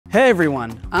Hey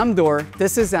everyone, I'm Dor,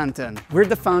 this is Anton. We're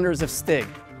the founders of Stig.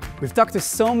 We've talked to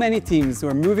so many teams who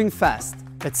are moving fast,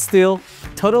 but still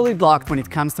totally blocked when it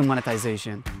comes to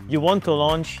monetization. You want to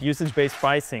launch usage-based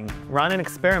pricing, run an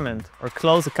experiment, or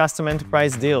close a custom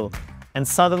enterprise deal, and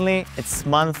suddenly it's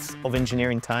months of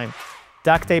engineering time,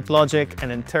 duct tape logic,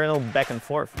 and internal back and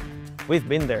forth. We've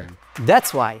been there.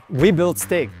 That's why we built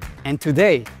Stig. And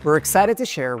today, we're excited to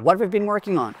share what we've been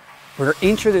working on. We're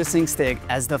introducing Stig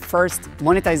as the first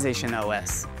monetization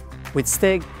OS. With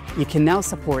Stig, you can now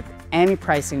support any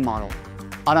pricing model,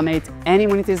 automate any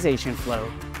monetization flow,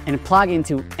 and plug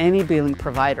into any billing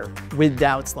provider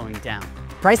without slowing down.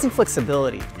 Pricing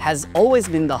flexibility has always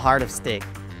been the heart of Stig.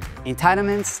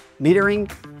 Entitlements,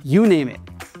 metering, you name it.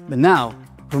 But now,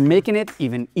 we're making it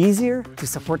even easier to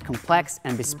support complex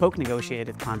and bespoke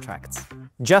negotiated contracts.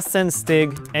 Just send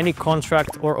Stig any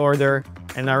contract or order,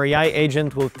 and our AI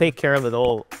agent will take care of it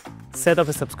all. Set up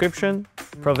a subscription,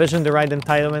 provision the right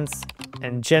entitlements,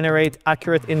 and generate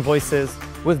accurate invoices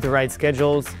with the right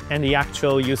schedules and the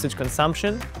actual usage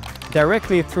consumption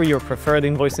directly through your preferred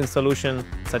invoicing solution,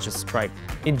 such as Stripe.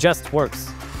 It just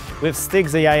works. With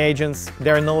Stig's AI agents,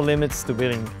 there are no limits to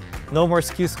billing. No more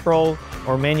SKU scroll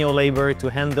or manual labor to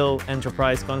handle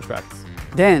enterprise contracts.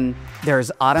 Then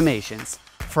there's automations.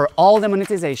 For all the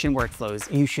monetization workflows,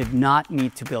 you should not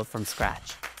need to build from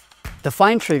scratch.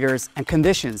 Define triggers and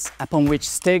conditions upon which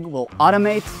Stig will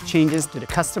automate changes to the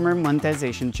customer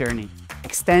monetization journey,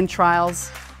 extend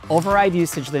trials, override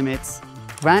usage limits,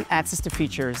 grant access to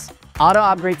features,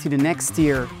 auto-upgrade to the next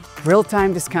tier,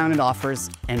 real-time discounted offers,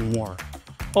 and more.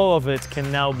 All of it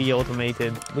can now be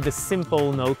automated with a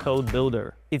simple no-code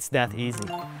builder. It's that easy.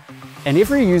 And if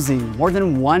you're using more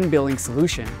than one billing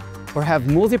solution, or have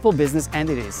multiple business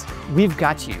entities, we've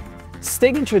got you.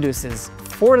 Stig introduces,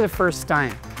 for the first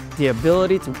time, the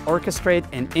ability to orchestrate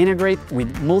and integrate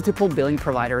with multiple billing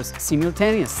providers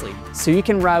simultaneously, so you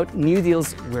can route new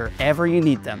deals wherever you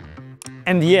need them.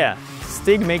 And yeah,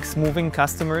 Stig makes moving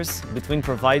customers between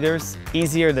providers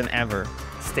easier than ever.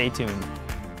 Stay tuned.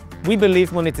 We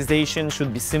believe monetization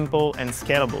should be simple and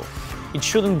scalable. It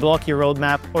shouldn't block your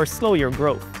roadmap or slow your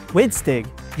growth. With Stig,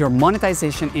 your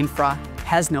monetization infra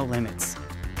has no limits.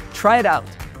 Try it out.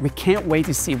 We can't wait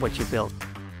to see what you build.